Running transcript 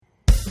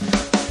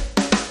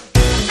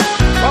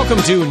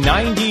Welcome to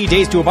 90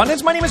 Days to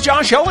Abundance. My name is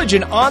Josh Elledge,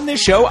 and on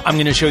this show, I'm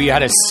going to show you how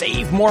to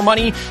save more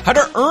money, how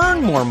to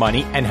earn more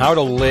money, and how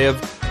to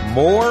live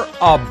more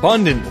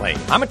abundantly.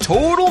 I'm a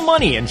total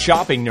money and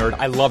shopping nerd.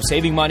 I love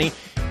saving money,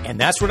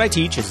 and that's what I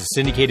teach as a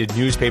syndicated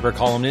newspaper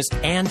columnist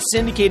and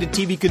syndicated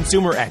TV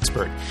consumer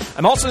expert.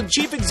 I'm also the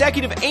chief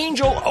executive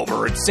angel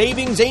over at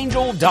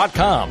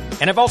savingsangel.com.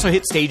 And I've also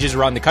hit stages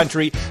around the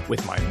country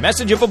with my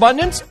message of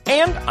abundance,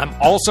 and I'm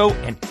also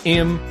an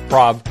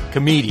improv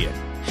comedian.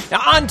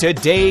 Now, on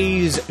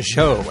today's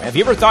show, have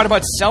you ever thought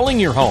about selling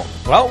your home?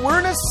 Well, we're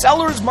in a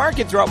seller's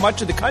market throughout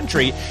much of the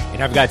country,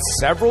 and I've got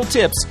several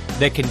tips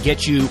that can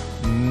get you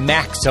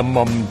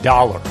maximum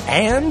dollar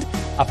and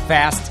a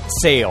fast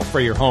sale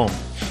for your home.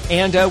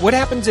 And what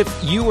happens if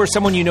you or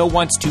someone you know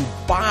wants to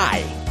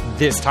buy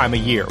this time of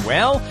year?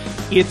 Well,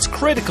 it's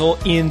critical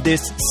in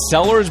this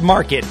seller's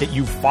market that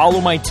you follow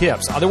my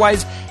tips.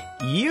 Otherwise,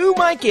 you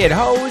might get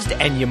hosed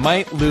and you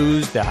might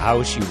lose the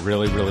house you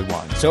really, really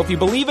want. So if you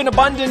believe in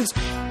abundance,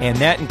 and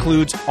that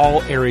includes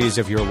all areas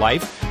of your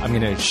life, I'm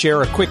going to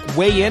share a quick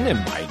weigh-in,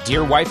 and my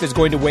dear wife is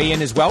going to weigh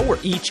in as well. We're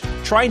each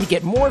trying to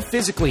get more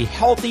physically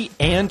healthy,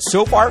 and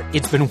so far,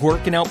 it's been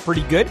working out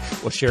pretty good.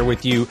 We'll share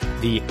with you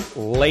the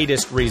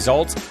latest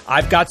results.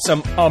 I've got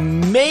some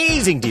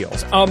amazing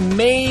deals,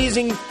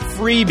 amazing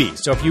freebies.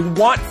 So if you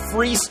want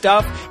free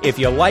stuff, if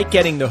you like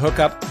getting the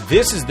hookup,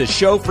 this is the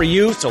show for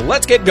you. So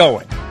let's get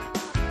going.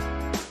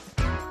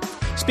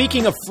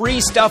 Speaking of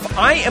free stuff,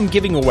 I am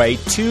giving away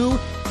 2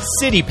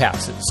 city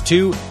passes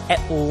to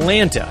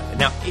Atlanta.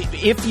 Now,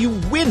 if you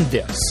win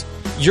this,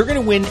 you're going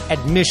to win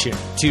admission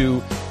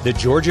to the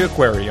Georgia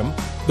Aquarium,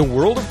 the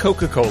World of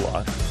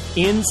Coca-Cola,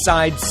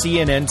 Inside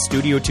CNN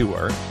Studio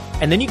Tour,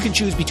 and then you can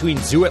choose between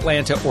Zoo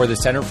Atlanta or the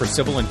Center for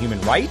Civil and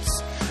Human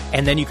Rights.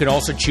 And then you can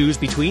also choose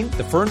between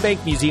the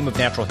Fernbank Museum of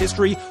Natural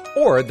History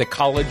or the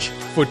College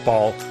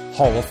Football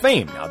Hall of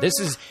Fame. Now, this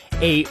is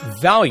a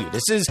value.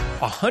 This is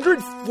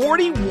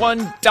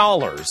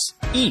 $141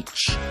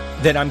 each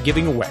that I'm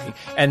giving away.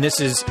 And this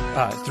is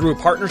through a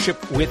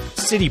partnership with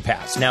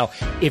CityPass. Now,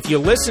 if you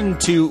listen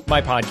to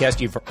my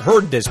podcast, you've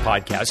heard this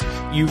podcast,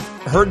 you've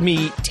heard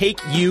me take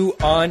you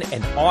on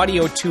an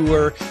audio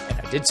tour, and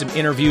I did some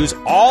interviews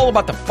all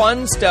about the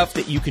fun stuff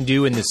that you can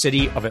do in the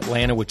city of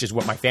Atlanta, which is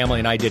what my family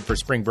and I did for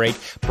spring break.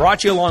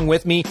 Brought you along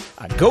with me.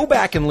 Go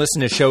back and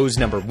listen to shows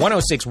number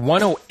 106,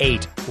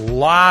 108.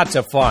 Lots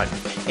of fun.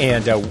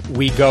 And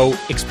we go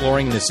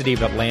exploring in the city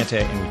of Atlanta,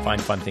 and we find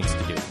fun things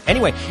to do.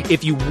 Anyway,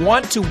 if you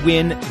want to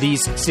win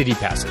these city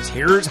passes,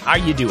 here's how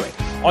you do it.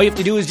 All you have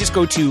to do is just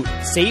go to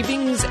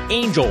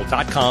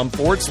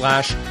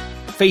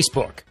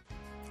savingsangel.com/Facebook.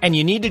 And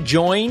you need to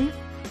join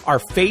our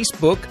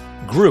Facebook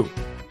group.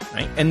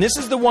 Right? And this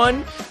is the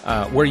one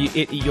where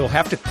you'll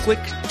have to click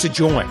to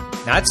join.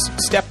 That's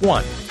step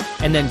 1.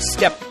 And then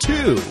step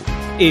 2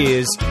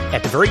 is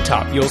at the very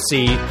top. You'll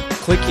see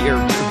click here,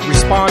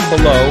 respond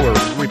below, or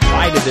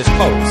reply to this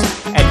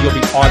post, and you'll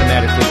be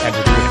automatically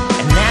entered to win.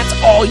 And that's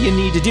all you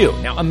need to do.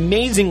 Now,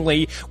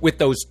 amazingly, with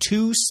those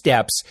 2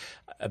 steps,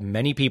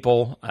 many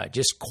people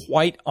just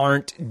quite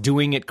aren't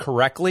doing it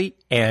correctly,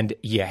 and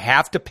you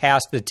have to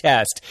pass the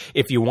test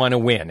if you want to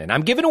win. And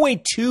I'm giving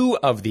away 2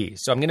 of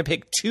these. So I'm going to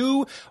pick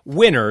 2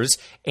 winners,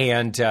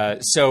 and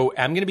so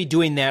I'm going to be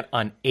doing that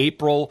on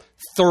April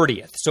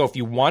 30th. So if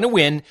you want to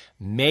win,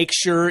 make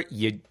sure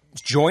you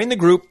join the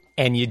group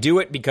and you do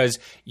it because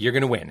you're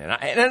going to win.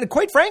 And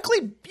quite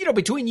frankly,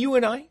 between you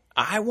and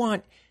I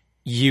want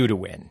you to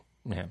win.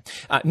 Yeah.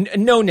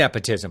 No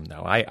nepotism,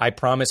 though. I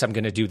promise I'm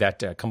going to do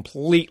that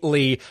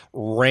completely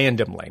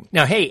randomly.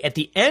 Now, hey, at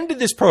the end of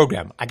this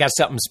program, I got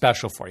something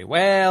special for you.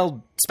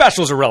 Well,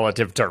 special is a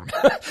relative term.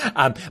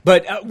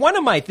 But one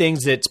of my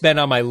things that's been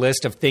on my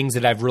list of things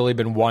that I've really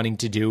been wanting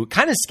to do,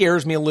 kind of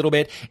scares me a little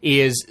bit,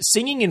 is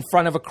singing in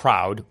front of a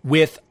crowd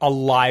with a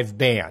live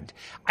band.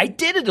 I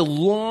did it a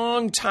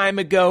long time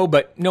ago,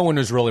 but no one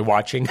was really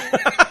watching.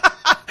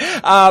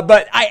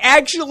 But I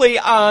actually,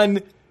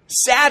 on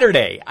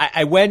Saturday,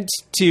 I went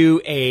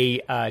to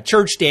a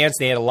church dance.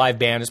 They had a live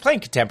band. It was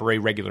playing contemporary,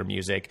 regular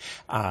music.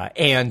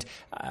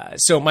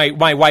 So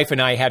my wife and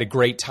I had a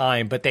great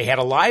time, but they had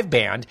a live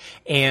band,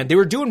 and they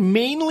were doing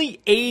mainly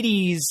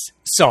 80s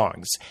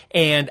songs.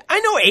 And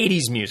I know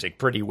 80s music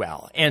pretty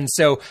well. And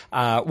so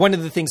one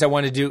of the things I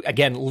wanted to do,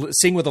 again,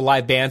 sing with a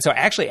live band. So I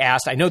actually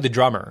asked, I know the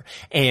drummer,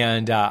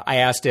 and I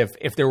asked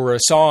if there were a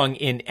song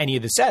in any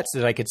of the sets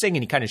that I could sing,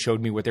 and he kind of showed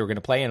me what they were going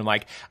to play, and I'm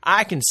like,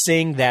 I can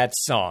sing that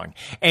song.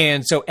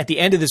 And so at the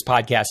end of this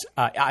podcast,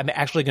 I'm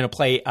actually going to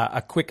play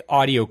a quick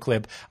audio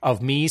clip of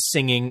me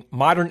singing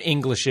Modern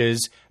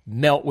English's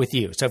Melt With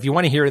You. So if you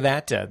want to hear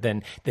that,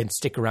 then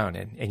stick around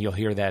and you'll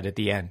hear that at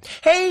the end.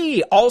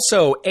 Hey,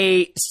 also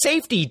a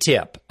safety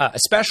tip,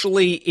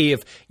 especially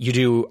if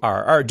you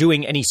are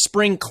doing any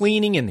spring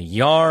cleaning in the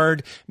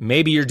yard.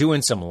 Maybe you're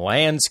doing some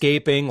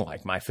landscaping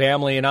like my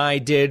family and I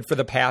did for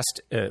the past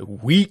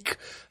week.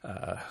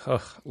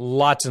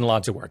 Lots and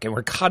lots of work. And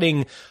we're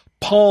cutting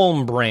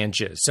palm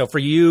branches. So for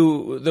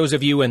you, those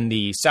of you in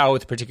the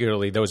South,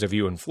 particularly those of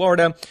you in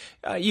Florida,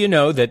 you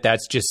know that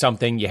that's just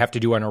something you have to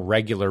do on a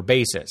regular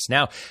basis.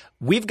 Now,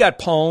 we've got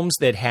palms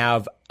that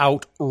have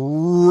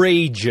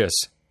outrageous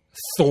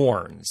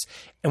thorns.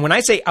 And when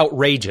I say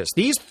outrageous,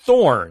 these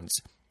thorns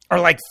are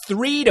like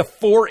 3 to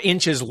 4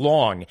 inches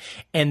long,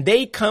 and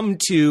they come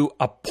to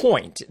a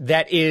point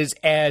that is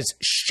as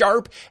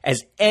sharp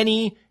as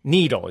any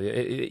needle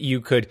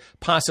you could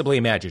possibly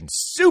imagine.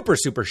 Super,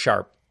 super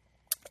sharp.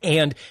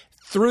 And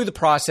through the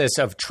process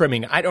of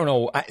trimming, I don't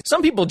know,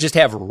 some people just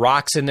have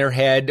rocks in their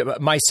head,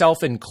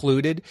 myself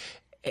included,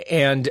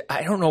 and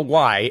I don't know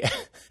why.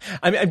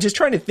 I'm just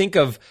trying to think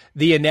of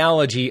the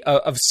analogy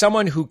of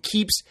someone who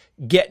keeps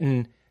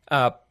getting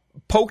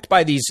poked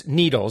by these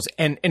needles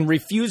and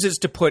refuses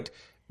to put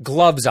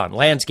gloves on,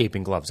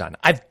 landscaping gloves on.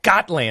 I've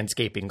got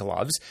landscaping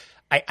gloves.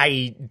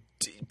 I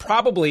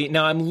probably,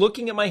 now I'm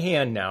looking at my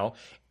hand now,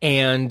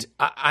 and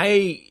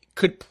I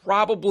could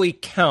probably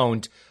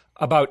count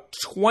about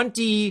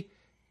 20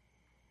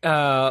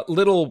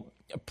 little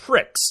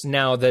pricks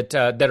now that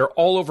are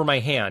all over my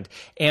hand.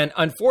 And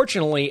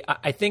unfortunately,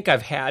 I think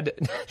I've had,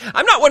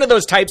 I'm not one of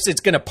those types that's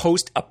going to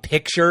post a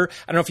picture.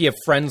 I don't know if you have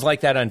friends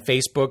like that on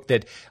Facebook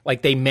that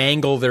like they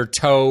mangle their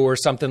toe or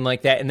something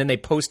like that, and then they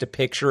post a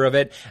picture of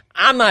it.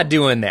 I'm not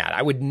doing that.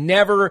 I would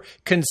never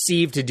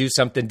conceive to do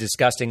something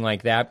disgusting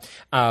like that.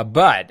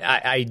 But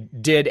I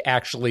did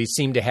actually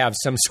seem to have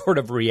some sort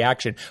of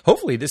reaction.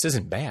 Hopefully this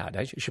isn't bad.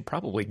 I should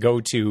probably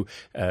go to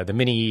the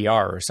mini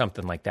ER or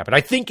something like that. But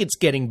I think it's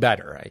getting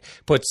better. I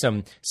put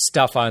some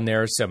stuff on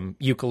there, some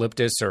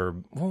eucalyptus or,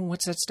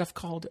 what's that stuff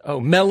called? Oh,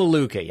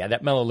 Melaleuca. Yeah,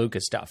 that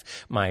Melaleuca stuff.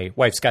 My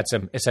wife's got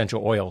some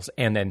essential oils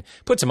and then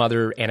put some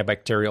other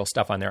antibacterial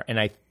stuff on there. And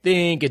I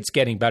think it's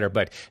getting better.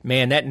 But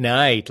man, that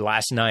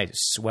last night is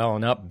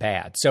swelling up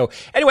bad. So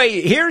anyway,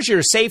 here's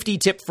your safety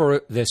tip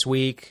for this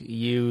week.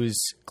 Use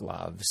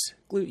gloves.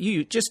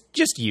 You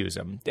just use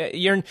them.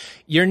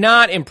 You're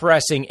not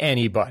impressing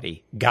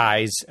anybody,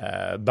 guys,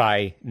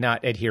 by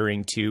not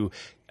adhering to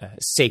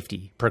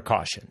safety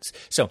precautions.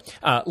 So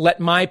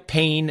let my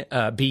pain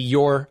be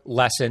your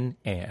lesson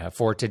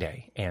for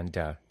today. And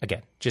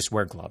again, just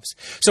wear gloves.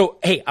 So,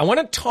 hey, I want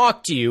to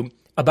talk to you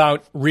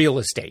about real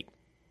estate.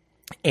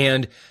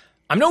 And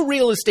I'm no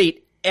real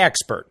estate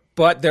expert,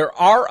 but there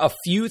are a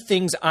few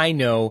things I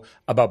know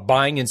about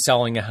buying and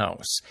selling a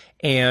house.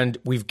 And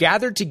we've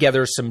gathered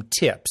together some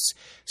tips.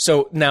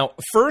 So now,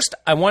 first,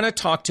 I want to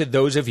talk to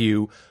those of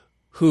you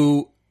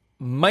who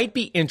might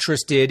be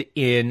interested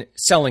in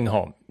selling a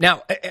home.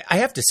 Now, I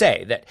have to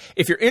say that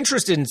if you're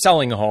interested in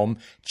selling a home,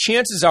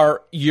 chances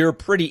are you're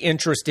pretty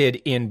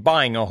interested in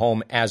buying a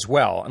home as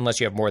well, unless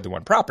you have more than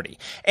one property.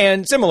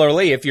 And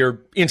similarly, if you're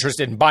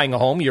interested in buying a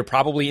home, you're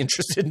probably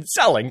interested in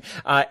selling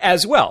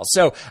as well.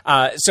 So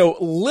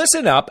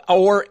listen up,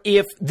 or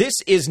if this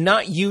is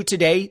not you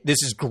today,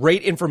 this is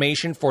great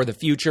information for the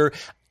future.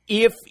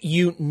 If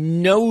you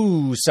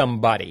know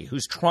somebody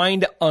who's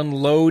trying to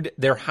unload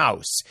their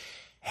house,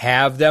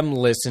 have them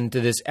listen to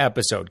this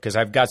episode because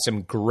I've got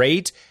some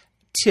great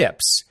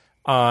tips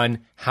on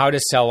how to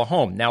sell a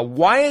home. Now,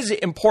 why is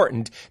it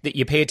important that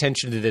you pay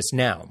attention to this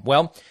now?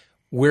 Well,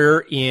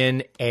 we're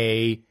in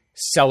a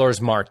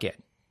seller's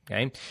market,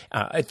 okay,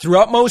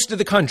 throughout most of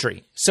the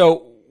country.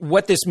 So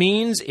what this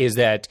means is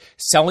that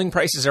selling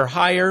prices are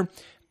higher.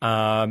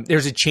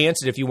 There's a chance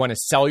that if you want to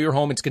sell your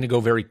home, it's going to go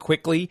very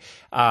quickly.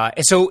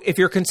 And so if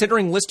you're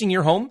considering listing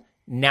your home,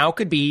 now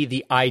could be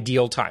the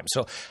ideal time.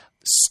 So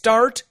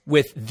start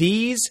with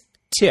these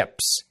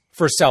tips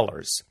for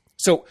sellers.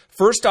 So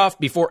first off,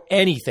 before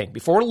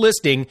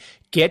listing,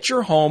 get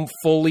your home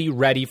fully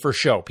ready for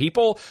show.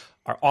 People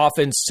are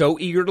often so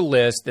eager to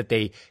list that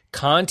they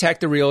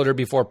contact the realtor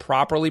before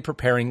properly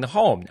preparing the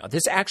home. Now,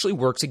 this actually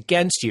works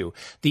against you.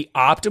 The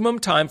optimum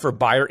time for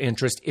buyer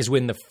interest is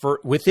within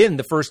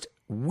the first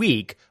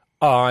week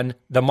on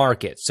the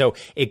market. So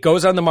it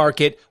goes on the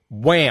market,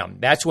 wham,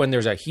 that's when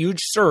there's a huge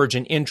surge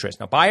in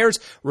interest. Now, buyers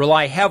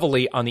rely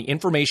heavily on the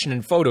information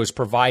and photos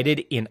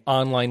provided in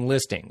online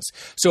listings.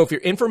 So if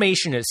your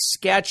information is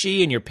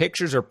sketchy and your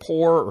pictures are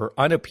poor or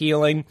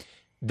unappealing,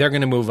 they're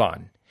going to move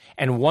on.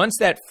 And once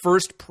that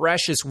first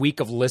precious week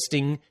of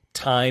listing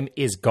time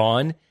is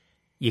gone,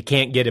 you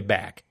can't get it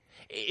back.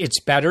 It's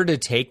better to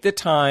take the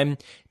time,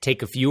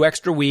 take a few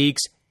extra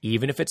weeks,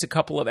 even if it's a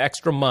couple of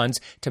extra months,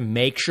 to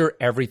make sure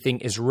everything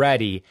is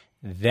ready,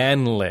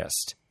 then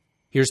list.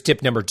 Here's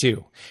tip number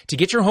 2. To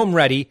get your home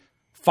ready,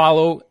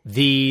 follow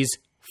these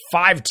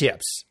 5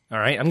 tips. All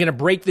right, I'm going to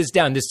break this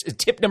down. This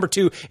tip number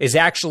 2 is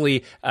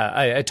actually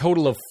a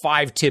total of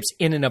 5 tips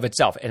in and of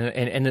itself,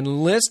 and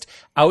enlist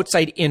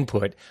outside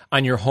input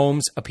on your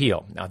home's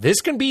appeal. Now, this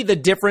can be the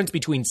difference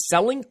between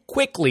selling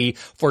quickly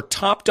for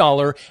top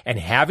dollar and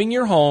having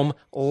your home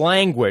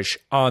languish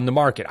on the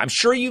market. I'm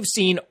sure you've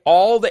seen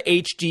all the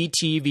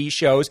HGTV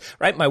shows,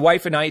 right? My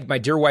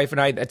dear wife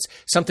and I, that's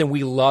something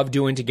we love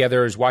doing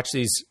together is watch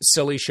these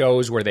silly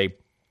shows where they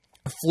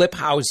flip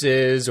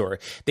houses or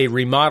they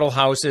remodel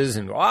houses,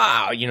 and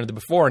wow, the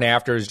before and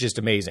after is just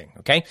amazing.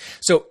 Okay.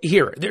 So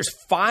there's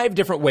 5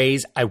 different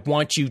ways I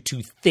want you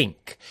to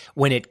think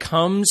when it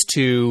comes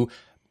to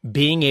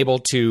being able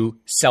to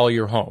sell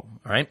your home.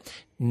 All right.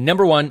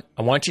 Number 1,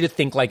 I want you to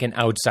think like an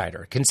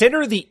outsider.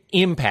 Consider the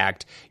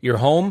impact your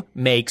home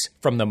makes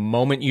from the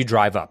moment you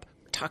drive up.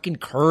 Talking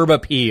curb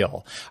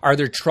appeal. Are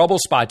there trouble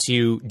spots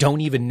you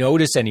don't even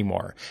notice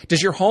anymore?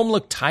 Does your home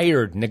look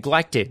tired,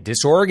 neglected,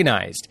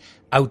 disorganized,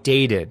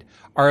 outdated?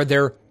 Are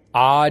there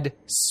odd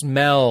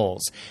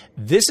smells?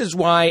 This is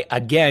why,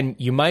 again,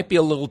 you might be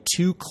a little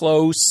too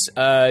close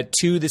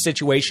to the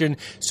situation.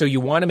 So you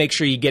want to make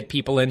sure you get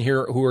people in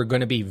here who are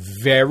going to be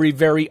very,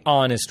 very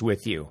honest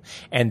with you.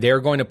 And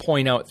they're going to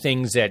point out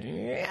things that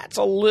it's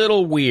a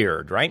little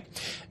weird, right?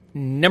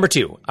 Number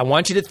 2, I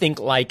want you to think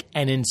like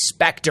an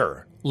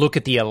inspector. Look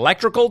at the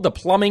electrical, the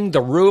plumbing,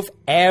 the roof,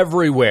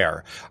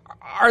 everywhere.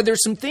 Are there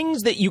some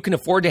things that you can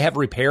afford to have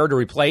repaired or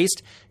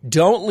replaced?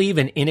 Don't leave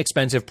an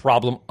inexpensive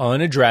problem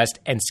unaddressed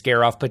and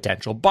scare off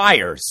potential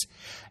buyers.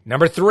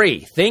 Number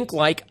 3, think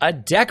like a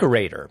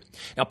decorator.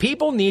 Now,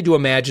 people need to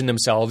imagine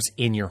themselves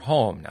in your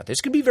home. Now, this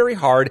could be very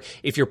hard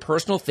if your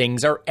personal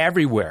things are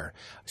everywhere.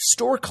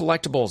 Store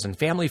collectibles and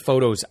family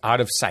photos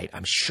out of sight.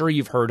 I'm sure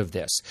you've heard of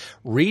this.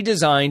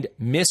 Redesigned,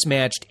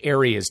 mismatched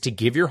areas to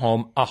give your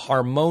home a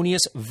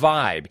harmonious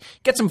vibe.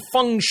 Get some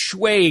feng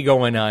shui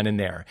going on in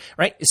there,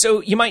 right?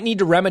 So you might need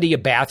to remedy a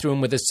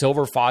bathroom with a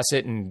silver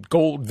faucet and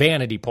gold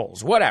vanity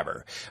pulls,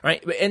 whatever,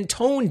 right? And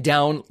tone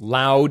down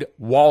loud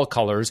wall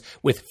colors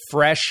with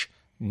fresh,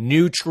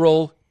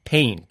 neutral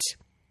paint.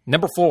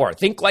 Number 4,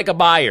 think like a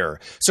buyer.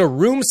 So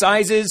room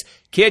sizes,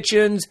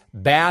 kitchens,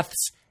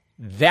 baths,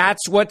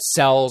 that's what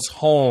sells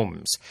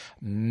homes.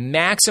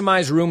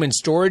 Maximize room and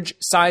storage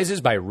sizes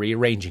by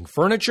rearranging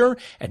furniture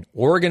and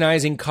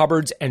organizing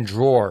cupboards and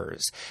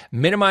drawers.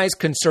 Minimize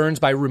concerns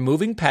by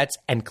removing pets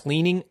and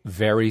cleaning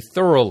very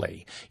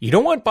thoroughly. You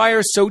don't want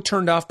buyers so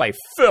turned off by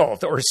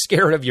filth or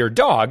scared of your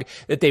dog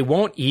that they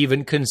won't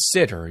even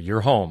consider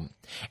your home.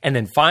 And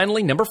then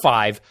finally, number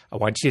 5, I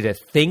want you to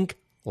think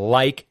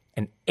like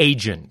an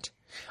agent.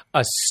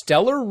 A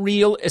stellar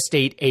real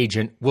estate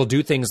agent will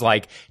do things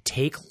like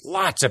take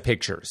lots of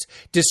pictures,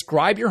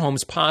 describe your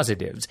home's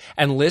positives,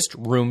 and list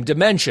room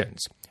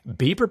dimensions.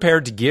 Be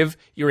prepared to give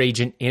your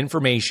agent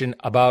information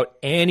about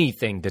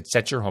anything that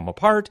sets your home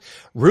apart,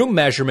 room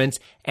measurements,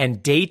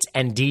 and dates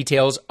and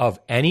details of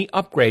any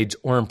upgrades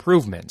or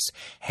improvements.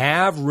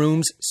 Have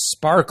rooms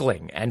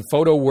sparkling and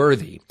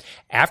photo-worthy.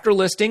 After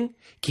listing,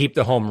 keep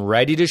the home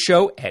ready to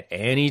show at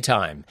any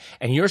time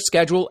and your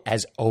schedule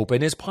as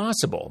open as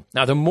possible.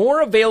 Now, the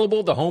more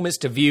available the home is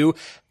to view,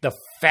 the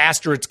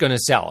faster it's going to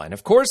sell. And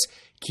of course,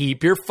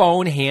 keep your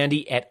phone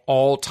handy at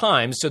all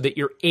times so that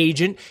your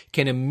agent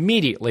can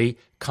immediately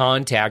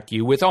contact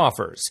you with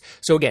offers.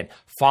 So again,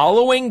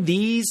 following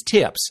these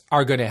tips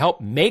are going to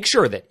help make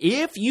sure that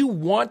if you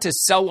want to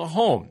sell a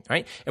home,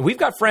 right? And we've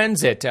got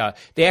friends that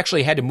they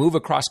actually had to move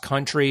across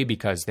country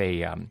because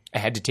they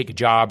had to take a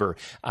job or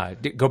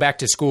go back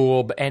to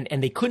school, and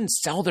they couldn't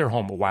sell their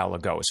home a while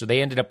ago. So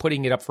they ended up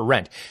putting it up for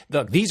rent.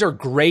 Look, these are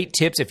great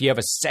tips if you have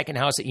a second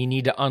house that you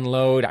need to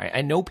unload.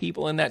 I know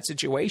people in that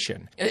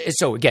situation.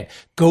 So again,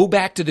 go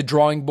back to the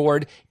drawing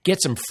board,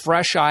 get some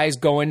fresh eyes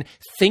going,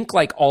 think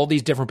like all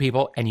these different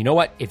people. And you know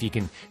what? If you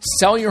can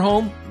sell your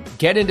home,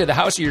 get into the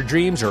house of your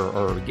dreams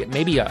or get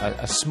maybe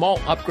a small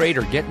upgrade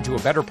or get into a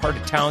better part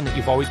of town that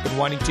you've always been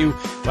wanting to,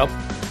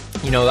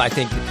 well, I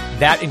think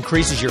that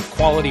increases your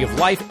quality of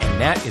life,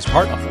 and that is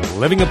part of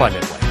living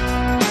abundantly.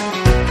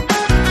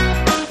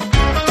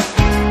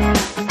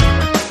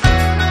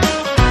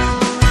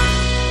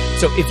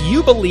 So if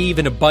you believe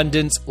in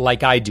abundance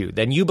like I do,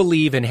 then you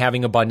believe in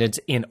having abundance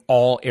in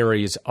all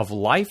areas of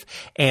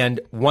life. And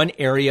one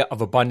area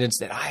of abundance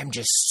that I am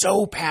just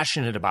so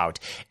passionate about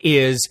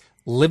is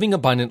living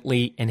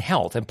abundantly in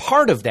health. And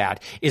part of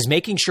that is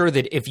making sure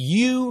that if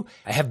you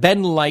have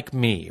been like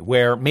me,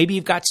 where maybe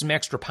you've got some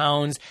extra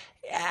pounds,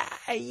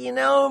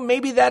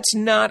 maybe that's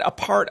not a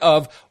part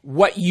of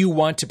what you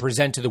want to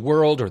present to the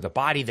world or the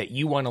body that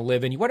you want to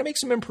live in. You want to make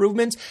some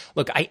improvements.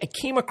 Look, I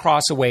came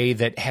across a way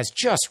that has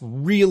just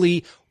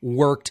really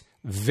worked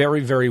very,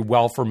 very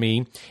well for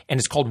me, and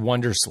it's called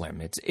Wonder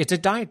Slim. It's a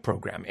diet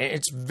program.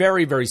 It's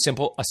very, very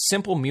simple, a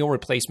simple meal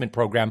replacement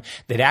program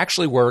that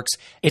actually works.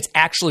 It's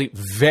actually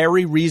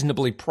very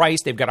reasonably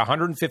priced. They've got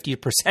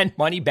 150%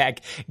 money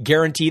back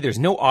guarantee. There's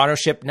no auto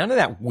ship, none of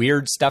that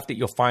weird stuff that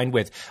you'll find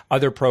with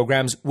other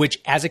programs, which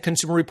as a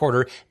consumer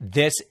reporter,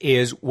 this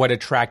is what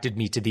attracted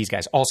me to these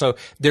guys. Also,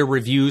 their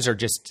reviews are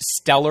just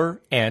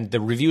stellar, and the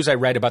reviews I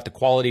read about the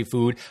quality of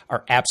food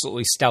are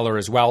absolutely stellar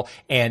as well,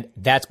 and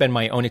that's been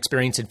my own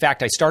experience. In fact,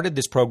 I started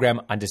this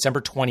program on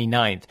December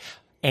 29th,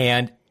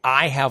 and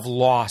I have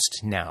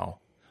lost now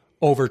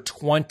over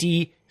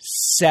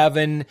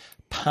 27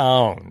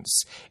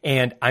 pounds.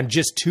 And I'm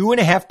just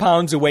 2.5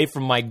 pounds away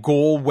from my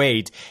goal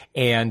weight.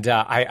 And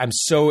I'm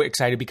so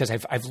excited because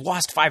I've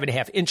lost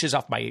 5.5 inches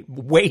off my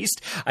waist.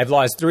 I've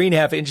lost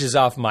 3.5 inches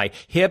off my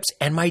hips.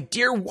 And my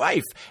dear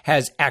wife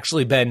has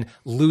actually been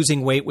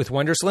losing weight with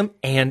WonderSlim,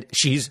 and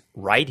she's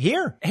right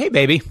here. Hey,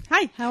 baby.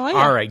 Hi, how are you?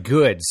 All right,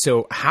 good.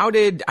 So how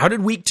did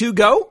week 2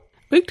 go?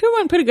 Week 2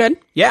 went pretty good.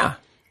 Yeah.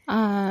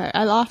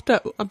 I lost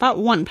about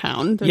 1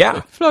 pound.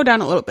 Yeah. Slowed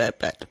down a little bit,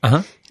 but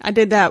I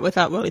did that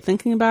without really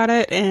thinking about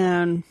it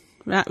and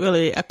not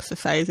really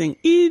exercising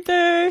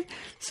either.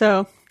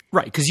 So.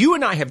 Right, because you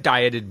and I have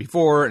dieted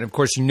before, and of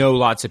course you know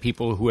lots of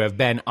people who have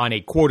been on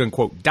a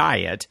quote-unquote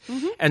diet.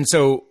 Mm-hmm. And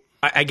so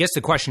I guess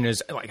the question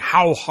is, like,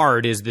 how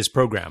hard is this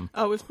program?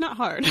 Oh, it's not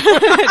hard.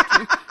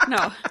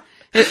 No,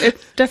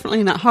 it's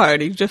definitely not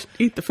hard. You just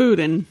eat the food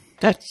and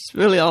that's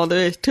really all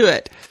there is to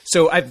it.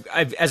 So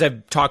as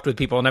I've talked with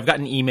people, and I've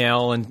gotten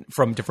email and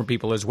from different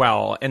people as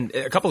well, and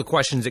a couple of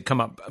questions that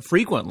come up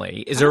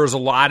frequently is there was a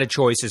lot of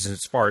choices as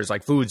far as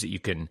like foods that you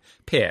can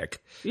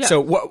pick. Yeah. So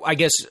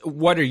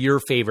what are your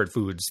favorite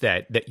foods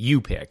that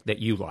you pick, that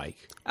you like?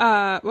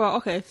 Well,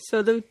 okay.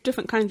 So the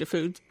different kinds of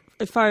foods.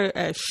 As far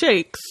as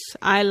shakes,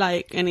 I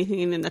like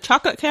anything in the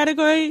chocolate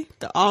category.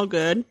 They're all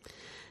good.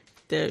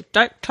 There's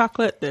dark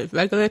chocolate, there's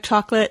regular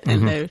chocolate,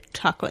 and there's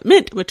chocolate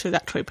mint, which is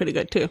actually pretty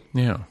good too.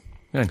 Yeah,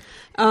 good.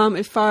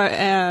 As far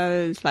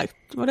as, like,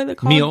 what are they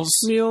called? Meals.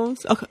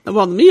 Okay.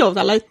 Well, the meals,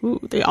 I like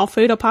the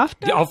Alfredo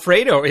pasta. The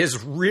Alfredo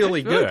is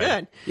really good. Really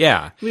good.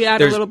 Yeah. We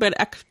add a little bit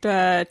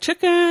extra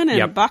chicken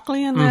and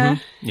broccoli in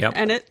there. Yep.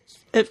 And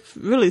it's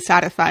really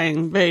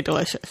satisfying, very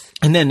delicious.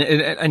 And then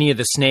any of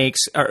the snakes.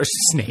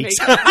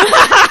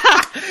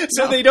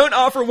 So they don't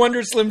offer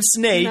WonderSlim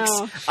snakes,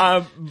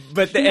 no.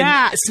 But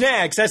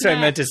snacks. That's what I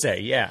meant to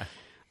say. Yeah,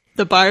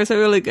 the bars are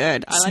really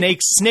good.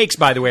 Snakes,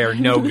 by the way, are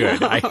no good.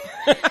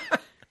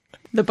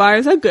 The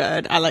bars are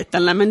good. I like the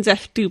lemon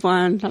zesty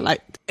one. I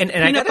like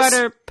peanut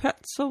butter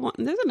pretzel one.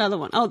 There's another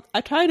one. Oh, I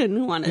tried a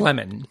new one.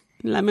 Lemon.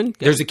 Good.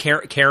 There's a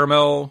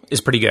caramel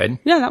is pretty good.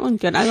 Yeah, that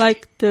one's good.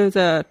 There's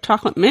a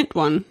chocolate mint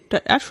one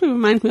that actually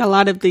reminds me a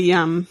lot of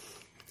the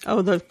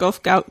Girl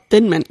Scout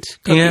Thin Mint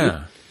cookie.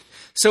 Yeah.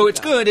 So it's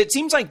good. It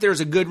seems like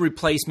there's a good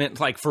replacement,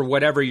 like, for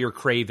whatever your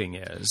craving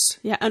is.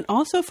 Yeah, and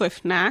also for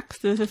snacks,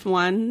 there's this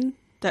one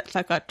that's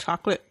like a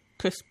chocolate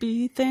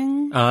crispy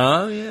thing.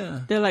 Oh, yeah.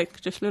 They're like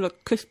just little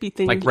crispy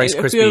things. Like Rice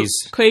Krispies. If you're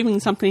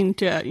craving something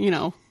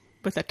to,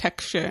 with a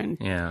texture and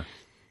to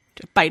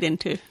bite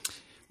into.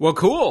 Well,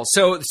 cool.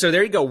 So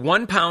there you go.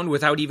 1 pound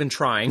without even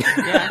trying.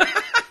 Yeah.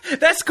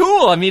 That's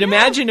cool. I mean,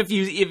 imagine if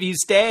you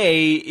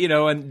stay,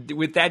 and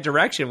with that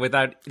direction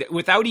without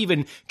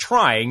even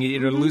trying,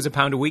 to lose a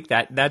pound a week.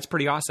 That's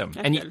pretty awesome.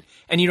 And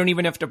you don't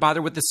even have to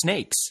bother with the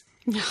snakes.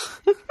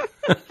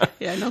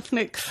 Yeah, no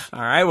snakes.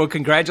 All right. Well,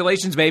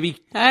 congratulations, baby.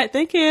 All right.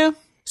 Thank you.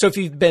 So if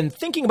you've been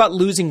thinking about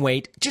losing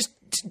weight, just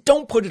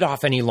don't put it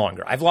off any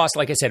longer. I've lost,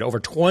 like I said, over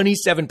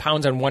 27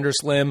 pounds on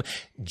WonderSlim.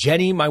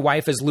 Jenny, my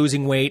wife, is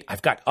losing weight.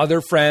 I've got other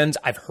friends.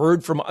 I've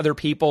heard from other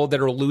people that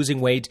are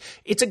losing weight.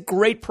 It's a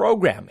great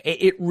program.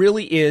 It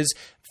really is.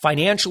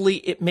 Financially,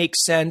 it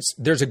makes sense.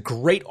 There's a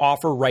great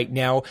offer right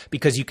now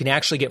because you can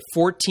actually get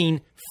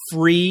 14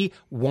 free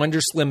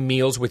WonderSlim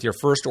meals with your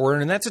first order,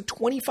 and that's a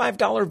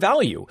 $25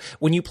 value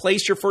when you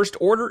place your first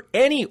order,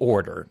 any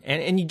order.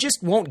 And you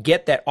just won't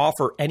get that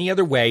offer any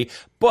other way,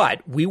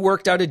 but we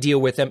worked out a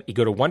deal with them. You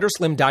go to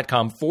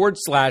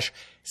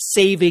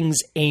WonderSlim.com/Savings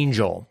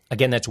Angel.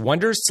 Again, that's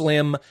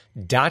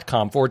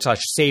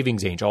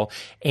WonderSlim.com/Savings Angel.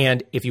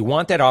 And if you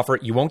want that offer,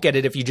 you won't get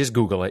it if you just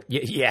Google it.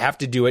 You have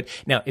to do it.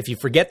 Now, if you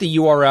forget the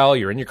URL,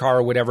 you're in your car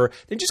or whatever,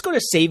 then just go to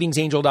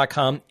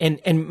SavingsAngel.com.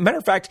 And matter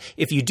of fact,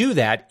 if you do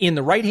that, in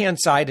the right-hand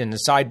side in the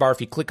sidebar,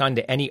 if you click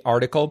onto any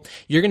article,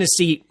 you're going to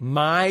see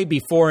my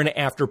before and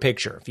after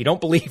picture. If you don't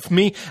believe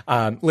me,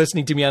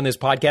 listening to me on this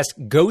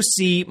podcast, go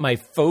see my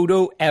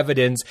photo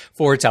evidence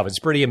for itself. It's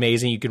pretty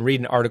amazing. You can read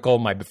an article,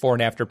 my before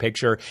and after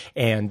picture,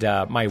 and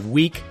my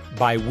week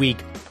by week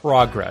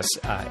progress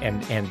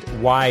and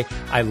why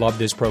I love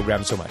this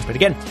program so much. But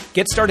again,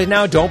 get started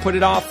now. Don't put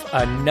it off.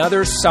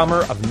 Another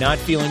summer of not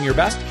feeling your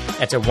best.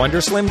 That's at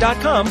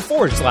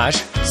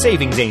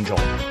WonderSlim.com/Savings Angel.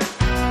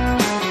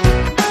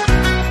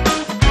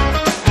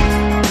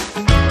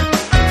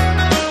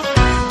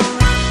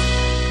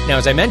 Now,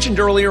 as I mentioned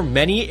earlier,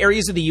 many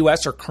areas of the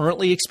U.S. are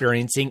currently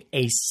experiencing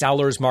a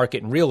seller's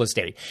market in real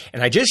estate.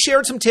 And I just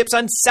shared some tips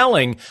on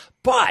selling,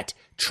 but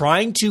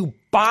trying to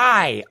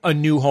buy a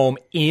new home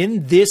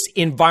in this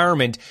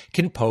environment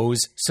can pose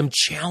some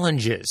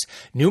challenges.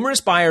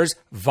 Numerous buyers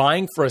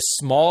vying for a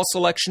small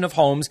selection of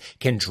homes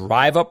can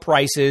drive up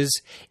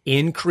prices,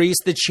 increase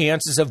the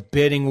chances of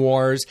bidding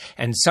wars,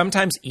 and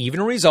sometimes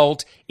even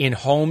result in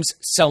homes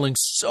selling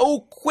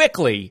so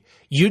quickly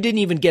you didn't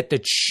even get the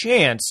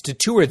chance to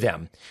tour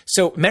them.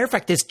 So, matter of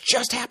fact, this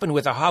just happened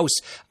with a house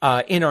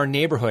in our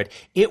neighborhood.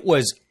 It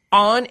was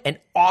on and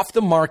off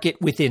the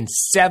market within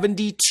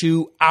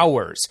 72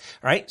 hours.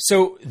 All right.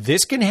 So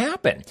this can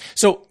happen.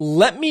 So I'm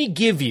going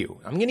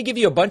to give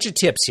you a bunch of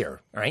tips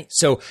here. All right.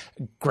 So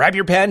grab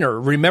your pen or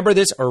remember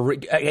this, or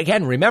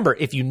again, remember,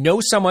 if you know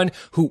someone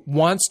who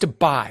wants to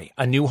buy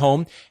a new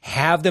home,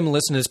 have them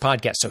listen to this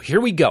podcast. So here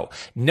we go.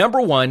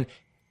 Number one,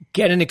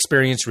 get an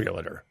experienced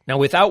realtor. Now,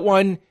 without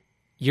one,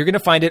 you're going to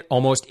find it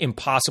almost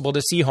impossible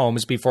to see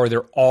homes before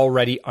they're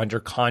already under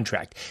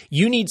contract.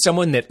 You need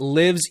someone that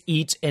lives,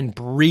 eats, and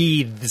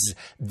breathes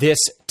this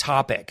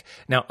topic.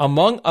 Now,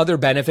 among other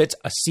benefits,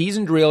 a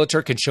seasoned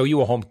realtor can show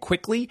you a home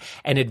quickly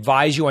and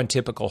advise you on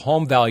typical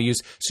home values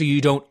so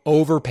you don't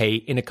overpay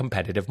in a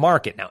competitive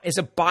market. Now, as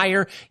a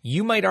buyer,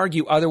 you might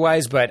argue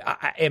otherwise, but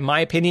in my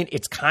opinion,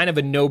 it's kind of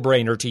a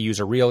no-brainer to use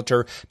a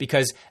realtor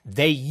because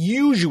they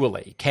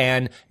usually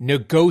can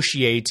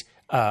negotiate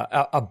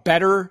a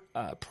better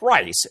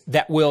price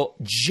that will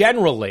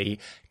generally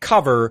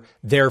cover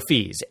their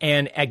fees.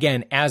 And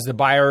again, as the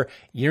buyer,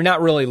 you're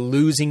not really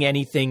losing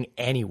anything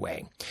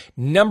anyway.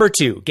 Number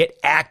two, get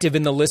active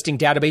in the listing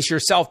database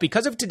yourself.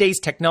 Because of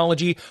today's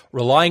technology,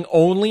 relying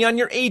only on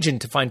your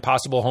agent to find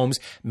possible homes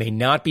may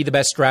not be the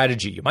best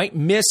strategy. You might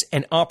miss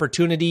an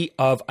opportunity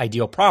of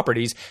ideal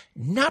properties,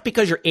 not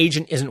because your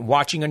agent isn't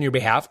watching on your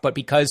behalf, but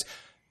because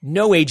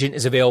no agent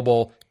is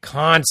available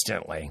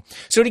constantly.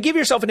 So to give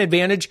yourself an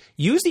advantage,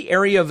 use the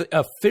area of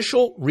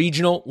official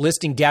regional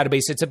listing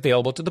database that's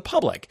available to the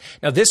public.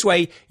 Now, this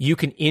way, you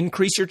can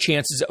increase your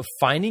chances of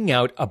finding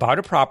out about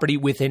a property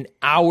within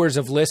hours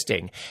of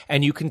listing,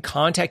 and you can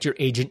contact your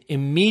agent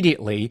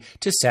immediately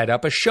to set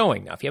up a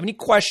showing. Now, if you have any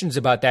questions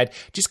about that,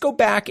 just go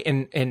back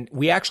and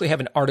we actually have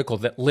an article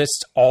that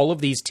lists all of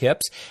these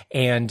tips,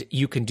 and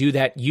you can do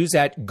that. Use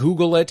that,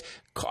 Google it,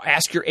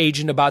 ask your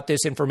agent about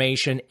this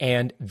information,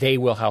 and they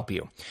will help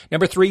you.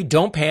 Number three,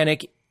 don't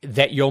panic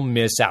that you'll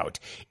miss out.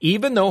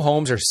 Even though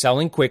homes are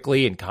selling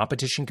quickly and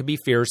competition can be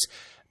fierce,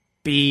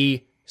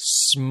 be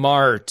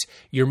smart.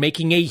 You're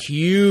making a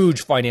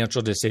huge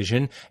financial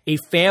decision, a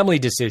family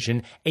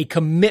decision, a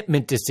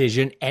commitment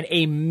decision, and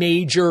a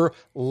major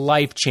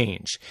life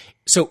change.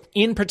 So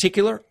in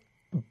particular,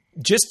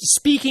 just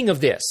speaking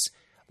of this,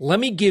 let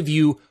me give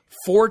you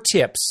 4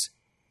 tips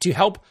to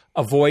help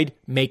avoid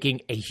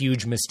making a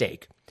huge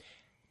mistake.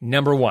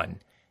 Number 1,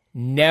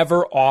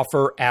 never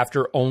offer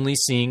after only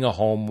seeing a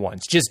home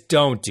once. Just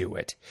don't do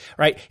it,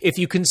 right? If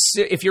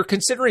you're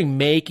considering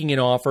making an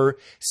offer,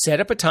 set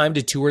up a time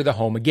to tour the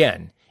home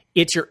again.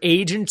 It's your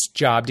agent's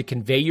job to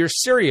convey your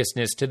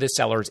seriousness to the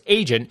seller's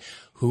agent,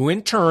 who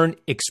in turn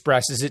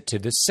expresses it to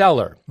the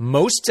seller.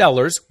 Most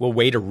sellers will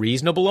wait a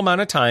reasonable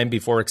amount of time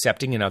before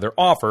accepting another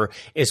offer,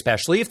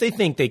 especially if they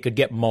think they could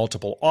get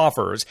multiple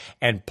offers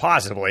and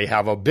possibly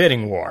have a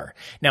bidding war.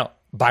 Now,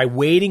 by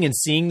waiting and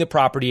seeing the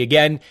property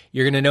again,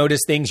 you're going to notice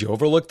things you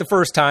overlooked the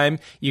first time.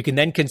 You can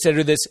then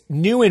consider this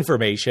new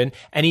information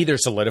and either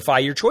solidify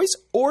your choice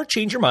or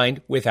change your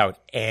mind without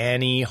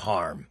any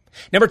harm.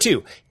 Number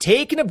 2,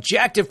 take an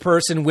objective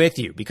person with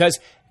you because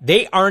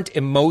they aren't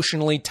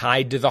emotionally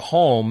tied to the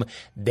home.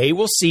 They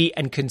will see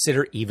and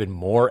consider even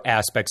more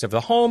aspects of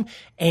the home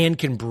and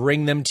can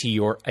bring them to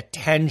your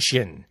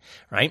attention,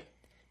 right?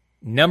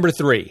 Number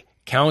 3,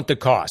 count the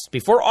cost.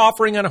 Before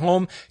offering on a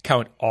home,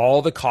 count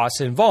all the costs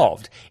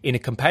involved. In a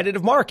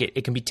competitive market,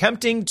 it can be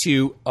tempting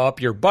to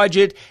up your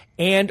budget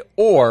and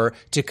or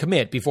to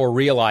commit before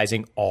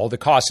realizing all the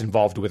costs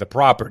involved with a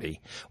property.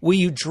 Will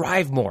you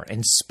drive more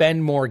and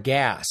spend more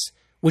gas?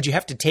 Would you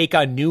have to take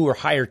on new or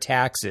higher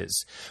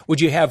taxes? Would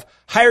you have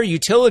higher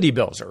utility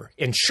bills or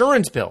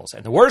insurance bills?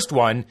 And the worst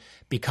one,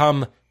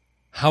 become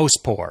house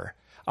poor.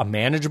 A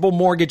manageable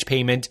mortgage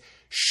payment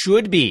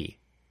should be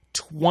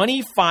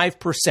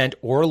 25%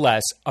 or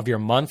less of your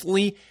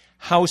monthly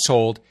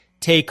household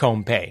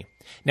take-home pay.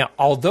 Now,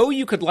 although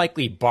you could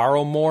likely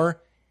borrow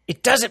more,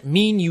 it doesn't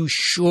mean you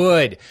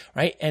should,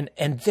 right? And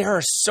there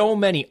are so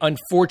many,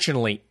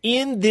 unfortunately,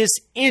 in this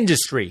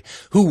industry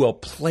who will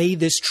play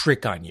this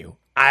trick on you.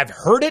 I've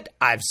heard it,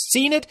 I've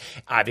seen it,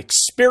 I've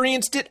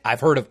experienced it, I've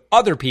heard of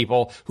other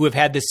people who have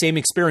had the same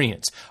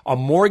experience. A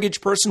mortgage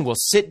person will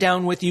sit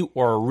down with you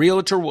or a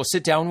realtor will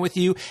sit down with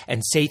you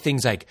and say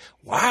things like,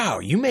 wow,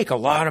 you make a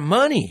lot of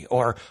money,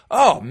 or,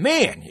 oh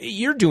man,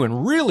 you're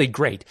doing really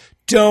great.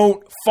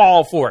 Don't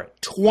fall for it.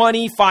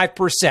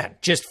 25%.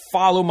 Just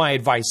follow my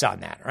advice on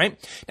that, right?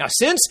 Now,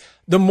 since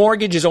the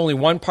mortgage is only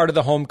one part of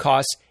the home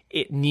costs,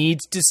 it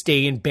needs to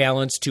stay in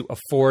balance to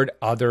afford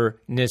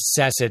other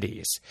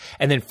necessities.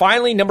 And then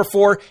finally, number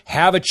 4,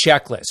 have a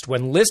checklist.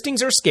 When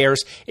listings are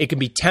scarce, it can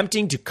be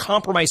tempting to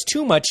compromise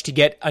too much to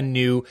get a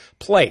new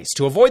place.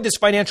 To avoid this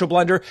financial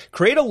blunder,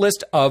 create a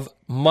list of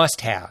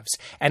must-haves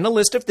and a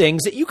list of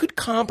things that you could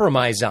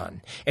compromise on.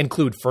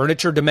 Include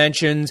furniture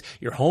dimensions,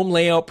 your home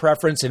layout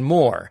preference, and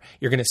more.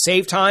 You're going to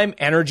save time,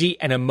 energy,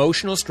 and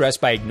emotional stress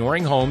by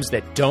ignoring homes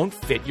that don't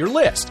fit your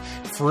list,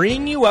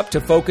 freeing you up to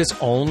focus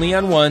only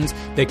on ones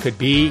that could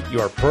be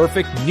your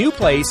perfect new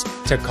place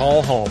to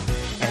call home.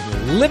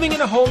 And living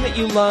in a home that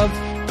you love,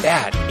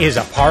 that is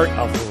a part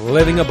of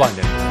living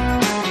abundant.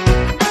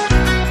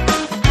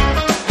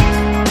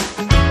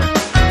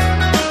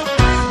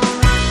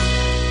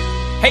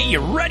 Hey,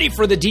 you ready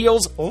for the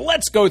deals?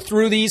 Let's go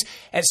through these.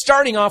 And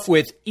starting off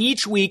with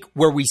each week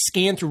where we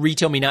scan through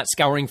Retail Me Not,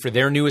 scouring for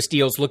their newest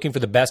deals, looking for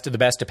the best of the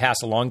best to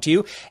pass along to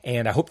you.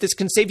 And I hope this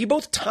can save you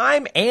both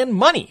time and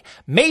money.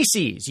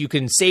 Macy's, you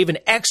can save an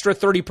extra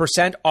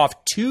 30%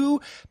 off 2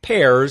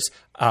 pairs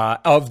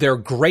of their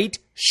great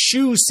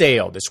shoe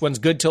sale. This one's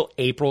good till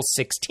April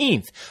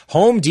 16th.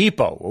 Home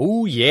Depot,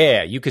 oh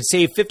yeah, you could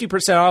save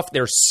 50% off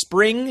their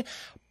spring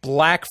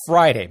Black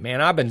Friday.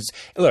 Man,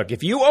 look,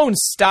 if you own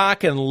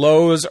stock in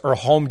Lowe's or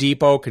Home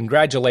Depot,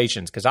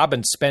 congratulations, because I've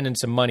been spending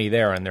some money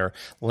there on their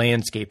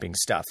landscaping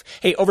stuff.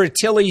 Hey, over at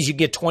Tilly's, you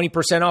get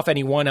 20% off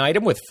any one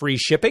item with free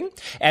shipping.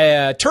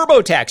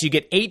 TurboTax, you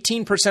get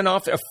 18%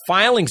 off a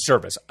filing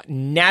service.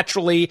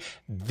 Naturally,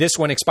 this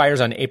one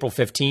expires on April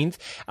 15th.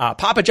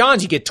 Papa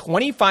John's, you get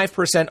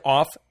 25%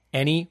 off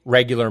any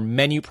regular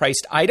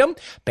menu-priced item.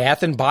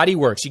 Bath & Body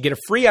Works, you get a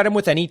free item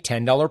with any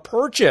 $10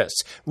 purchase.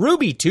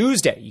 Ruby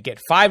Tuesday, you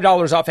get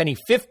 $5 off any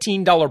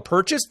 $15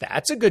 purchase.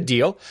 That's a good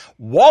deal.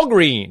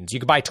 Walgreens, you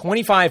can buy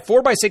 25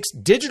 4x6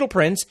 digital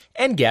prints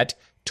and get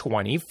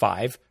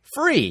 25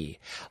 free.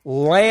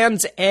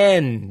 Land's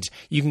End,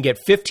 you can get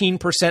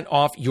 15%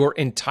 off your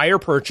entire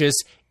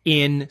purchase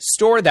in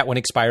store. That one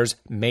expires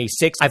May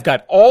 6th. I've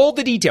got all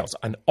the details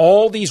on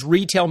all these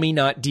Retail Me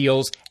Not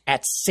deals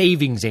at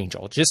Savings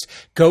Angel. Just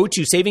go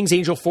to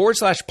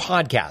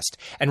savingsangel.com/podcast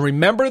and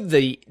remember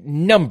the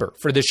number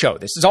for the show.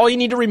 This is all you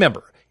need to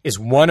remember is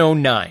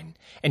 109.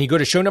 And you go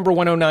to show number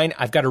 109,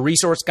 I've got a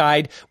resource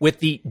guide with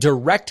the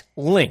direct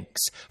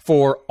links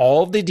for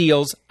all of the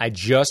deals I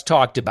just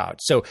talked about.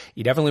 So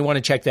you definitely want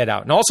to check that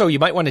out. And also, you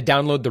might want to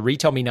download the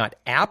Retail Me Not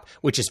app,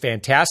 which is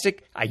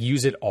fantastic. I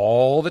use it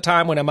all the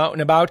time when I'm out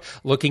and about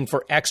looking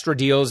for extra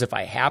deals. If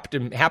I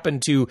happen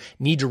to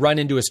need to run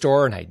into a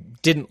store and I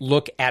didn't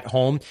look at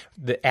home,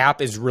 the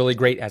app is really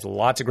great. It has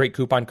lots of great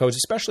coupon codes,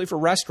 especially for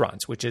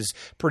restaurants, which is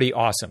pretty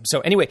awesome.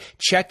 So anyway,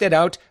 check that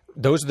out.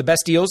 Those are the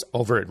best deals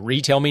over at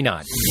Retail Me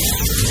Not.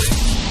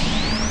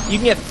 You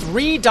can get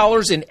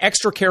 $3 in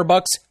extra care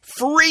bucks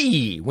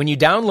free when you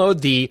download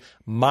the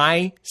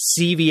My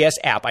CVS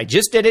app. I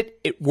just did it.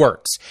 It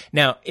works.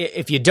 Now,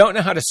 if you don't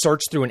know how to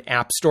search through an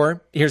app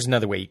store, here's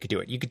another way you could do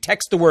it. You could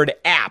text the word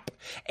app,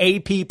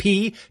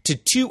 A-P-P, to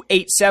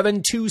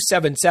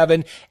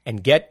 287-277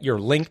 and get your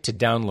link to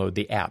download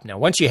the app. Now,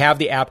 once you have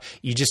the app,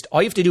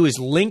 all you have to do is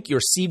link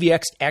your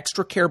CVS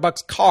Extra Care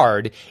Bucks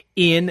card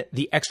in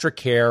the Extra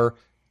Care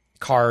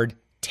card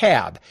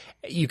tab.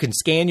 You can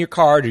scan your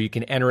card or you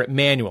can enter it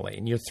manually,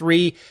 and your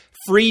 $3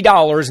 free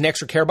in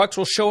extra care bucks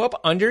will show up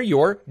under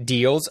your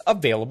deals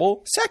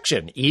available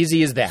section.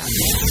 Easy as that.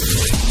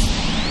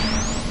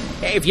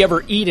 Hey, if you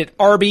ever eat at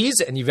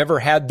Arby's and you've ever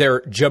had their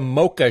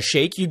Jamocha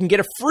shake, you can get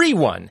a free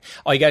one.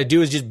 All you got to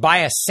do is just buy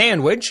a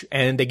sandwich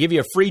and they give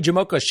you a free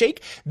Jamocha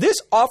shake. This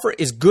offer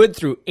is good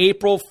through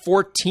April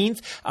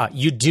 14th.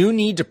 You do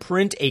need to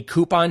print a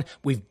coupon.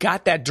 We've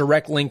got that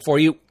direct link for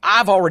you.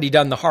 I've already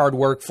done the hard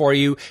work for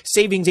you.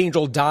 Savings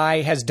Angel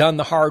Die has done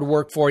the hard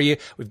work for you.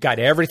 We've got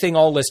everything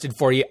all listed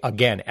for you,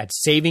 again, at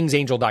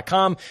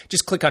savingsangel.com.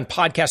 Just click on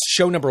podcast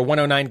show number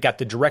 109. Got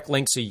the direct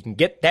link so you can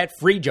get that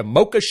free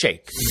Jamocha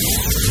shake.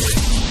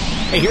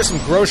 Hey, here's some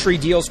grocery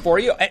deals for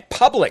you. At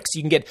Publix,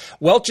 you can get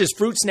Welch's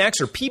Fruit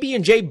Snacks or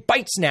PB&J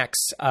Bite Snacks,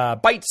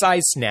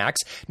 bite-sized snacks,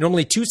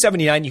 normally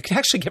 $2.79. You can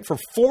actually get for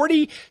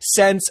 40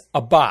 cents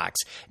a box.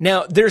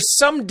 Now, there's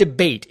some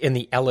debate in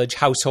the Elledge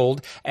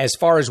household as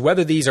far as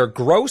whether these are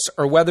gross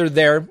or whether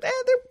they're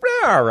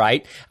all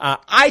right.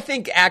 I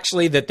think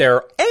actually that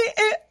they're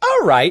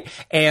all right.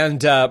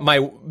 And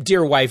my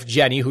dear wife,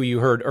 Jenny, who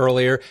you heard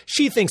earlier,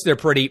 she thinks they're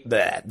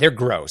they're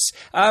gross.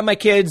 My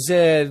kids,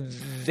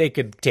 they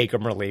could take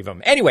them or leave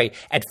them. Anyway,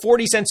 at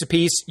 40 cents a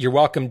piece, you're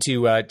welcome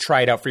to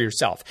try it out for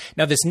yourself.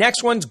 Now, this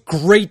next one's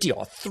great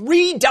deal. A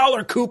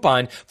 $3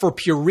 coupon for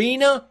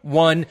Purina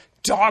One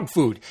dog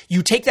food.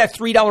 You take that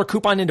 $3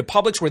 coupon into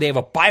Publix where they have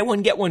a buy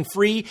one, get one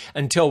free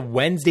until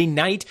Wednesday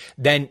night.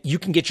 Then you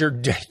can get your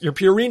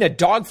Purina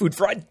dog food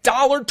for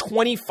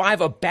 $1.25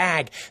 a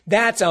bag.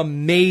 That's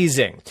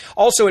amazing.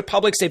 Also at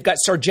Publix, they've got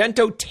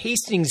Sargento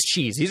Tastings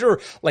cheese. These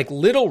are like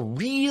little,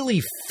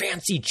 really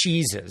fancy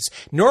cheeses.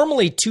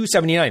 Normally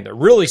 $2.79. They're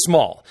really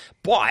small,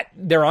 but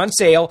they're on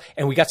sale,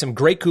 and we got some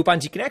great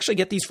coupons. You can actually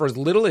get these for as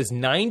little as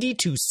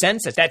 92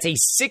 cents. That's a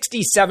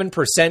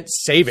 67%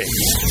 savings.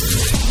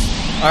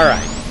 All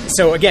right.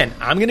 So again,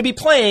 I'm going to be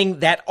playing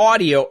that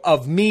audio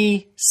of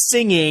me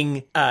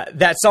singing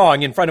that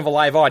song in front of a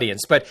live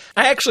audience. But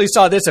I actually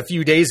saw this a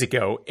few days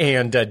ago,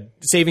 and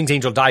Savings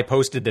Angel Die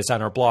posted this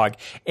on our blog,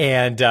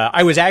 and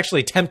I was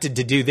actually tempted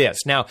to do this.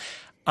 Now,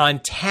 on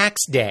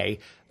tax day,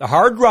 the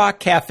Hard Rock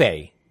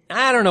Cafe,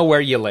 I don't know where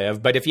you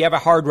live, but if you have a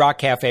Hard Rock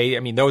Cafe, I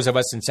mean, those of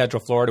us in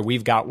Central Florida,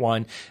 we've got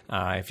one.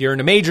 If you're in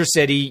a major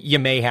city, you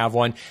may have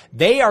one.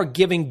 They are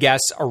giving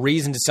guests a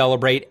reason to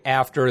celebrate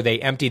after they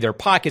empty their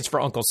pockets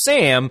for Uncle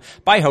Sam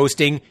by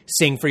hosting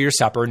Sing for Your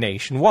Supper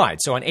nationwide.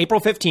 So on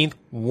April 15th,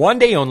 one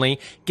day only,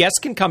 guests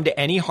can come to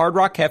any Hard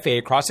Rock Cafe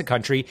across the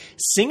country,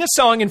 sing a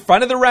song in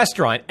front of the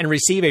restaurant, and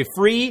receive a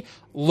free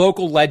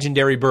local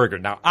legendary burger.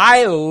 Now,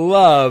 I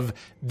love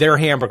their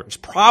hamburgers.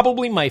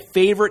 Probably my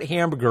favorite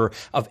hamburger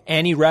of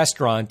any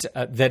restaurant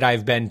that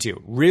I've been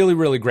to. Really,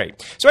 really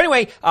great. So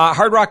anyway,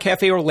 Hard Rock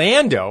Cafe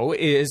Orlando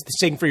is the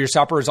Sing for Your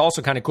Supper is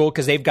also kind of cool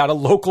because they've got a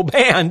local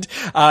band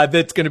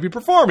that's going to be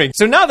performing.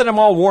 So now that I'm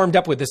all warmed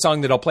up with the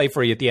song that I'll play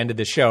for you at the end of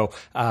the show,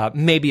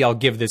 maybe I'll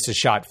give this a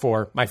shot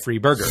for my free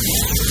burger.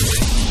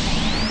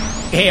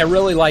 Hey, I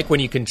really like when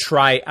you can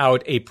try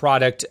out a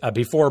product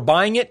before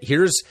buying it.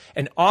 Here's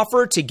an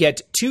offer to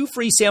get 2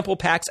 free sample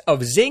packs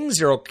of Zing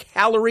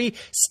 0-calorie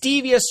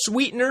stevia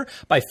sweetener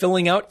by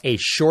filling out a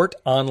short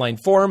online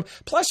form.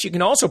 Plus, you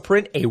can also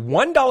print a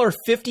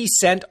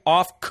 $1.50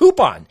 off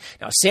coupon.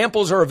 Now,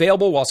 samples are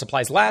available while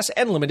supplies last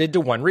and limited to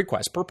 1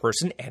 request per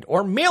person and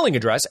or mailing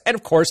address. And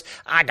of course,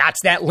 I got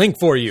that link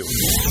for you.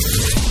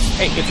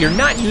 Hey, if you're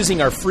not using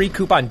our free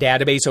coupon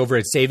database over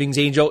at Savings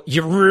Angel,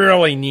 you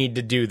really need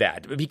to do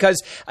that.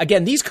 Because,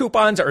 again, these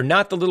coupons are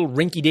not the little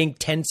rinky-dink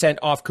 10-cent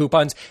off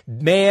coupons.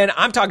 Man,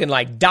 I'm talking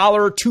like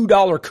 $1,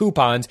 $2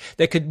 coupons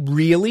that could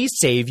really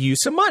save you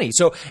some money.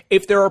 So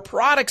if there are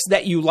products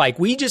that you like,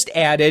 we just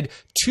added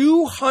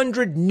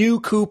 200 new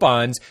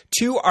coupons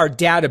to our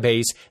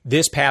database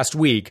this past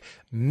week.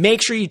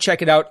 Make sure you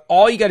check it out.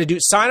 All you got to do,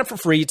 sign up for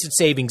free. It's at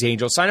Savings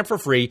Angel. Sign up for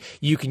free.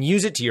 You can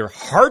use it to your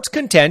heart's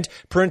content,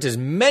 print as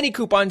many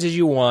coupons as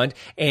you want,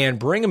 and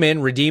bring them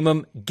in, redeem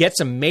them, get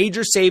some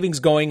major savings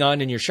going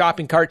on in your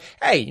shopping cart.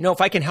 Hey, you know,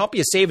 if I can help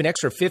you save an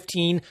extra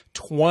 $15,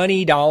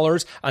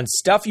 $20 on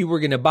stuff you were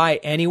going to buy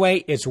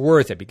anyway, it's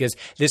worth it because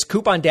this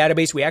coupon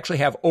database, we actually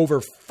have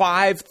over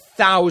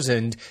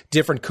 5,000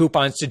 different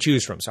coupons to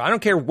choose from. So I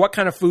don't care what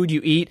kind of food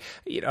you eat,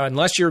 you know,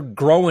 unless you're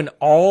growing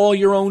all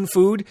your own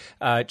food,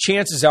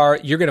 chances are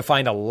you're going to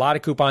find a lot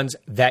of coupons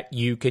that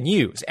you can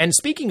use. And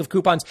speaking of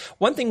coupons,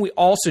 one thing we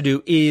also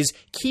do is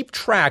keep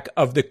track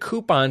of the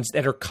coupons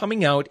that are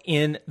coming out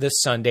in the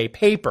Sunday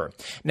paper.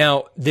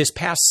 Now, this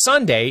past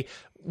Sunday,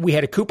 we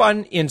had a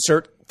coupon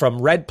insert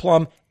from Red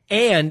Plum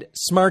and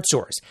Smart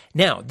Source.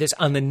 Now, this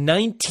on the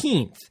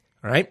 19th,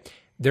 all right?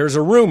 There's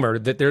a rumor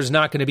that there's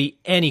not going to be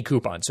any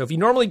coupons. So if you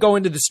normally go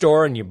into the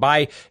store and you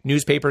buy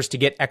newspapers to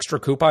get extra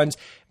coupons,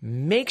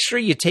 make sure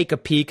you take a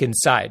peek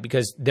inside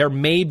because there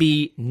may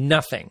be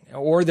nothing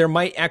or there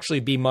might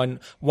actually be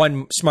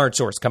one Smart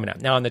Source coming out.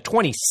 Now on the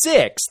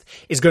 26th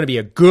is going to be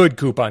a good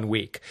coupon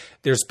week.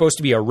 There's supposed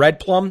to be a Red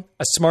Plum,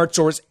 a Smart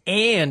Source,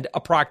 and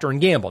a Procter &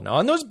 Gamble. Now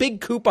on those big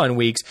coupon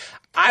weeks,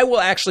 I will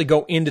actually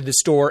go into the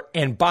store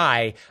and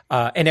buy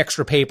an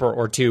extra paper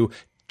or two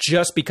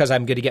just because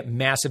I'm going to get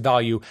massive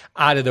value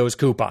out of those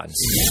coupons.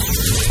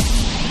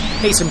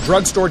 Hey, some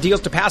drugstore deals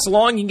to pass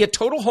along. You can get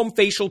Total Home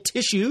Facial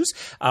Tissues,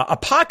 a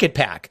pocket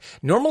pack.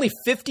 Normally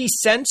 50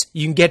 cents,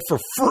 you can get for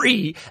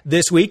free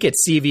this week at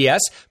CVS.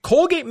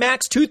 Colgate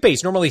Max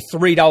toothpaste, normally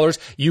 $3,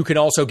 you can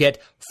also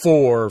get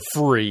for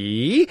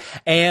free.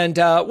 And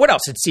what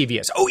else at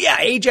CVS? Oh yeah,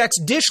 Ajax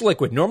dish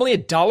liquid, normally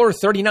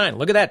 $1.39.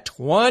 Look at that,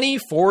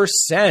 24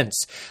 cents.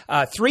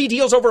 3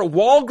 deals over at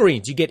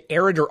Walgreens. You get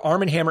Arid or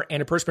Arm & Hammer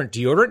antiperspirant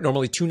deodorant,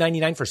 normally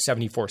 $2.99 for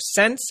 74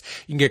 cents.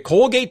 You can get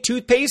Colgate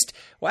toothpaste.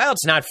 Well,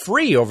 it's not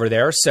free over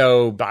there,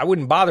 so I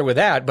wouldn't bother with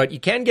that, but you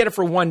can get it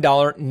for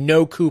 $1,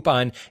 no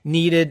coupon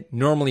needed,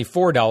 normally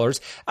 $4.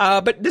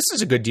 But this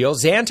is a good deal.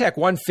 Zantac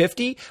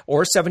 $1.50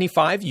 or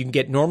 $75. You can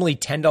get normally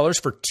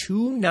 $10 for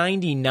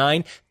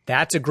 $2.99.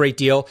 That's a great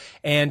deal.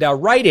 And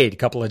Rite Aid, a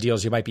couple of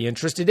deals you might be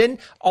interested in.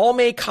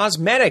 Almay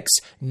Cosmetics,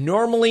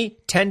 normally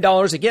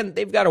 $10. Again,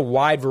 they've got a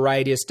wide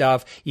variety of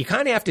stuff. You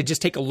kind of have to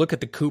just take a look at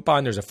the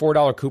coupon. There's a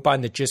 $4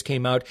 coupon that just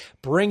came out.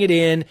 Bring it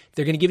in.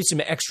 They're going to give you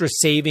some extra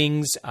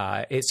savings,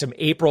 some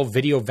April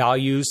video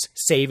values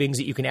savings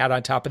that you can add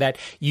on top of that.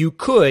 You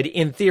could,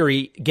 in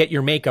theory, get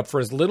your makeup for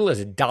as little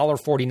as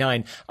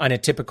 $1.49 on a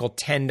typical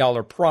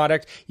 $10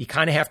 product. You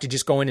kind of have to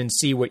just go in and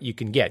see what you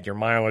can get. Your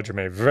mileage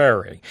may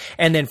vary.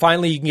 And then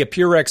finally, you can get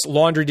Purex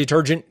laundry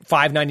detergent,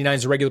 $5.99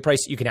 is the regular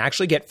price. You can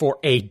actually get for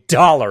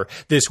 $1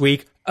 this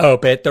week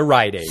up at the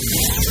Rite Aid.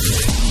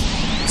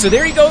 So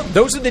there you go.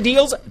 Those are the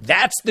deals.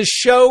 That's the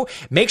show.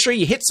 Make sure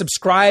you hit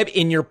subscribe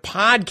in your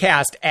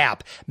podcast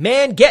app.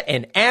 Man, get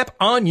an app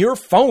on your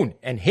phone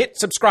and hit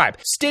subscribe.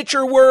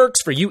 Stitcher works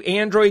for you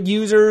Android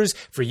users.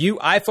 For you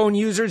iPhone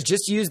users,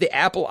 just use the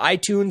Apple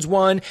iTunes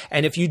one.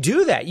 And if you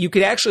do that, you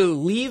could actually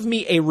leave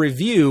me a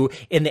review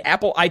in the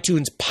Apple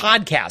iTunes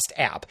podcast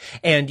app.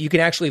 And you can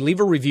actually leave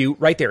a review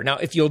right there. Now,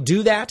 if you'll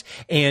do that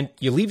and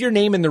you leave your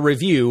name in the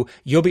review,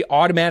 you'll be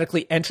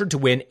automatically entered to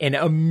win an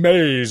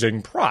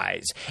amazing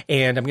prize.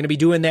 And I'm going to be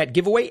doing that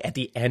giveaway at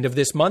the end of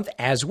this month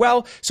as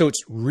well. So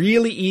it's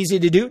really easy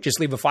to do. Just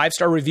leave a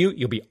 5-star review.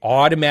 You'll be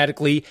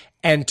automatically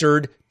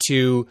entered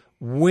to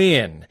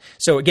win.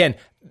 So again,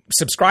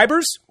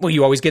 subscribers, well,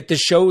 you always get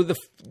this show the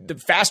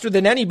faster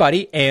than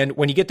anybody. And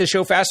when you get the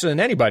show faster than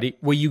anybody,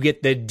 well, you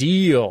get the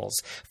deals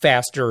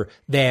faster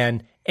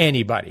than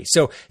anybody.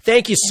 So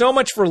thank you so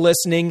much for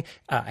listening.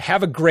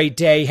 Have a great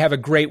day. Have a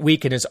great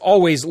week. And as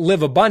always,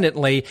 live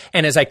abundantly.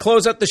 And as I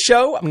close out the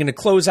show, I'm going to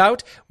close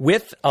out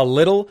with a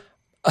little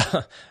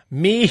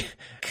me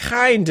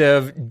kind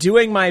of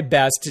doing my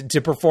best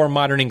to perform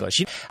modern English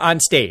on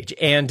stage.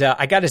 And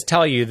I got to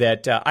tell you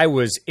that I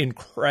was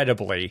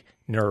incredibly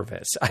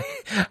nervous.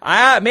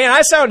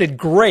 I sounded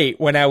great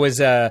when I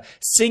was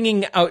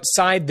singing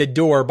outside the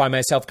door by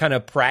myself, kind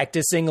of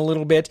practicing a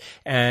little bit,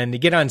 and to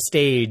get on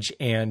stage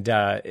and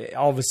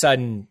all of a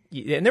sudden,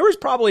 and there was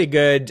probably a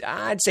good,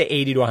 I'd say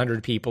 80 to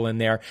 100 people in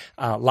there.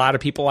 A lot of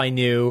people I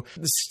knew.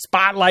 The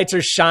spotlights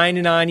are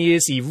shining on you,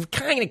 so you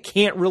kind of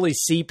can't really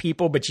see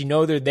people, but you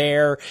know they're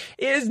there.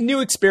 It is a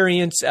new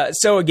experience.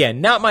 So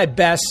again, not my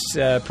best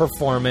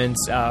performance,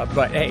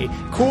 but hey,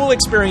 cool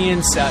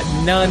experience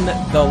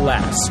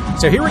nonetheless.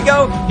 So here we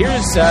go.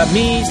 Here's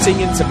me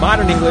singing some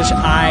modern English,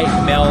 I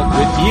Meld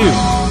With You.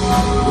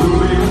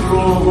 Moving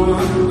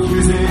forward,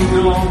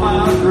 using all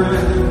my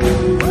breath.